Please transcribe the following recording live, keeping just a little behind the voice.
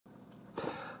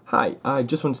Hi, I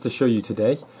just wanted to show you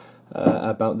today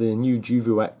about the new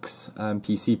JooVuu X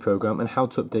PC program and how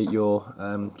to update your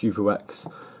JooVuu X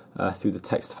through the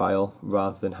text file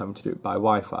rather than having to do it by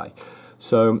Wi-Fi.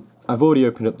 So I've already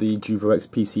opened up the JooVuu X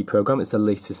PC program. It's the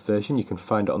latest version. You can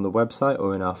find it on the website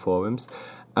or in our forums.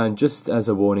 And just as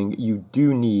a warning, you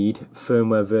do need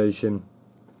firmware version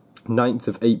 9th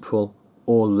of April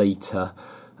or later.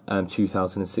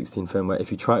 2016 firmware.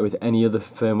 If you try it with any other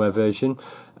firmware version,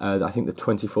 I think the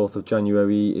 24th of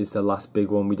January is the last big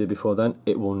one we did before then,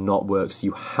 it will not work. So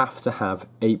you have to have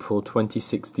April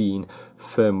 2016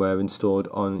 firmware installed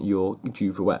on your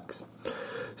JooVuu X.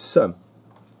 So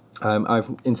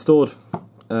I've installed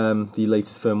the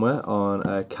latest firmware on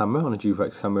a camera, on a JooVuu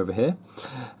X camera over here,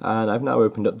 and I've now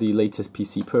opened up the latest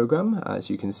PC program, as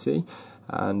you can see.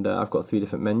 And I've got 3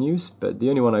 different menus, but the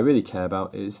only one I really care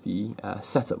about is the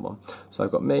setup one. So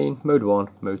I've got main, mode 1,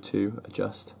 mode 2,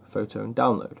 adjust, photo and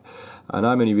download. And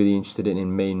I'm only really interested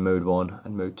in main, mode 1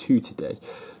 and mode 2 today.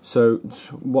 So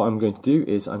what I'm going to do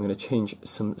is I'm going to change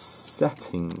some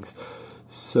settings.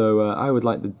 So I would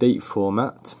like the date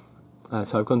format.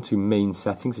 So I've gone to main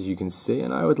settings, as you can see,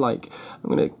 and I'm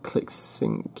going to click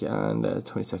sync and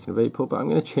 22nd of April, but I'm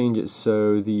going to change it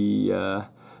so the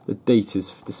date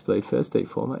is displayed first, date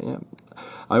format, yeah.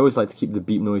 I always like to keep the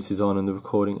beep noises on and the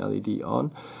recording LED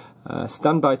on.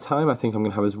 Standby time, I think I'm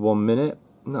going to have as 1 minute,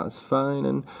 and that's fine,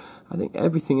 and I think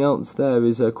everything else there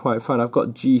is quite fine. I've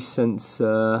got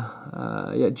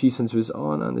G-sensor, G-sensor is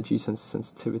on, and the G-sensor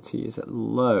sensitivity is at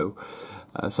low.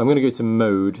 So I'm going to go to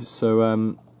mode, so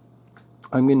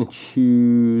I'm going to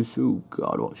choose, oh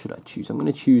god, what should I choose? I'm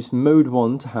going to choose mode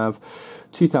 1 to have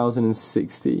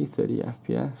 2060, 30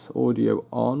 FPS, audio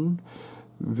on,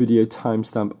 video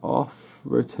timestamp off,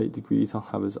 rotate degrees I'll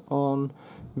have as on,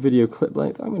 video clip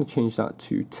length, I'm going to change that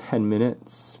to 10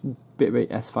 minutes, bitrate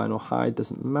S-Fine or high,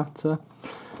 doesn't matter,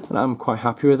 and I'm quite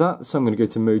happy with that, so I'm going to go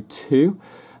to mode 2.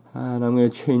 And I'm going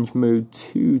to change mode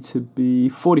 2 to be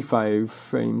 45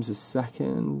 frames a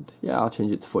second. Yeah, I'll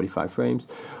change it to 45 frames.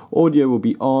 Audio will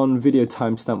be on, video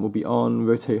timestamp will be on,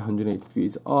 rotate 180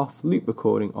 degrees off, loop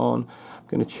recording on. I'm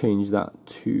going to change that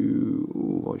to,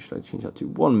 what should I change that to?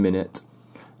 1 minute.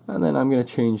 And then I'm going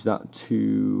to change that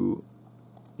to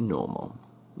normal.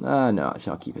 No,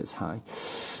 actually I'll keep it as high.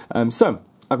 So,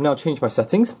 I've now changed my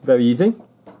settings, very easy.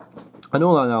 And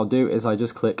all I now do is I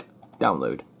just click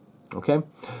download. Okay,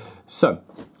 so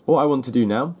what I want to do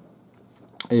now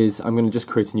is I'm going to just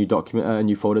create a new document, a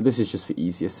new folder. This is just for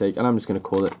easier sake, and I'm just going to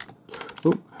call it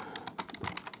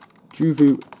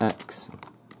JooVuu X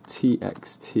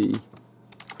TXT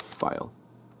file.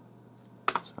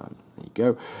 So there you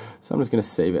go. So I'm just going to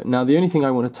save it. Now the only thing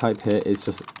I want to type here is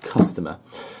just customer.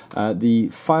 The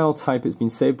file type has been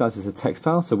saved as a text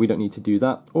file, so we don't need to do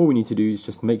that. All we need to do is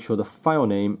just make sure the file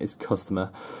name is customer.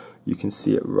 You can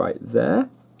see it right there.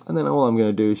 And then all I'm going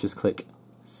to do is just click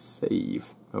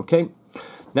save. Okay.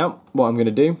 Now what I'm going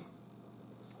to do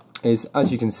is,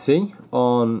 as you can see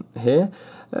on here,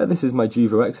 this is my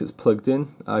JooVuu X. It's plugged in.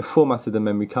 I formatted the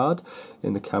memory card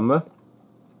in the camera,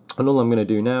 and all I'm going to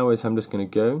do now is I'm just going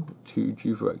to go to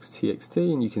JooVuu X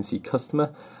TXT, and you can see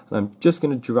customer, and I'm just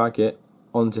going to drag it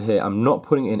onto here. I'm not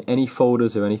putting it in any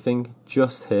folders or anything,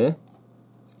 just here.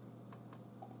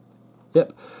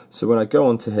 Yep, so when I go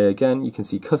onto here again, you can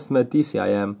see customer,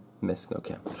 DCIM, missing.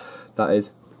 Okay, that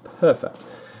is perfect.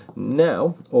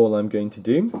 Now, all I'm going to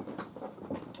do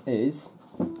is,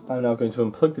 I'm now going to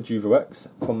unplug the JooVuu X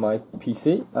from my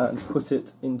PC and put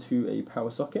it into a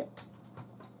power socket.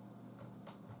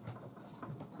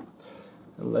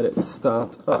 And let it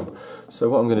start up. So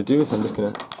what I'm going to do is I'm just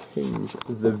going to change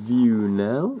the view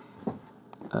now.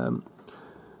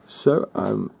 So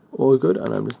I'm all good,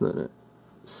 and I'm just going to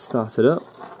start it up.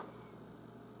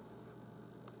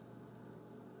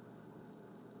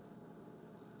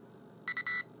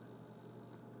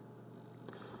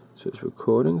 So it's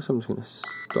recording, so I'm just going to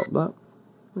stop that,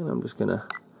 and I'm just going to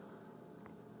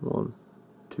 1,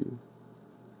 2.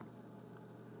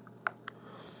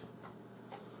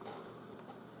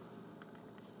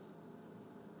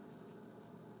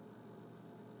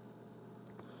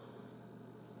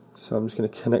 So I'm just going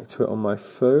to connect to it on my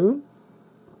phone.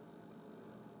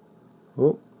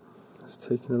 Oh, it's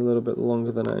taking a little bit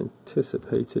longer than I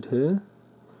anticipated here.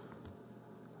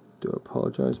 Do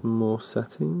apologise, more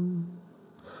settings.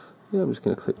 Yeah, I'm just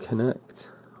going to click connect,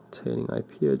 obtaining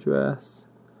IP address,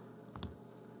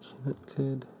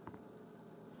 connected,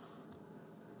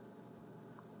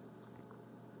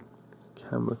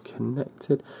 camera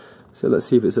connected. So let's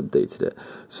see if it's updated it.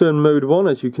 So in mode 1,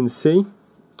 as you can see,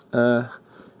 mode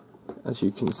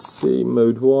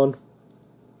 1,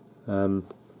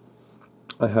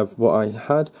 I have what I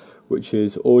had, which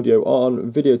is audio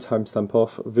on, video timestamp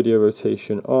off, video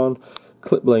rotation on,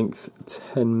 clip length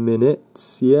 10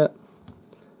 minutes, yeah.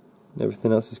 And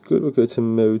everything else is good. We'll go to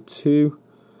mode 2.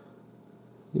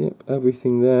 Yep,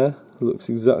 everything there looks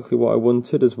exactly what I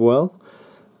wanted as well.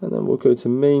 And then we'll go to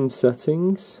main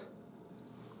settings.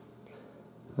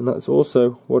 And that's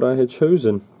also what I had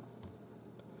chosen.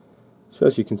 So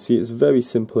as you can see, it's very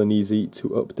simple and easy to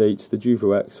update the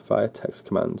JooVuu X via text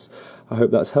commands. I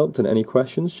hope that's helped, and any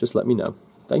questions, just let me know.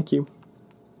 Thank you.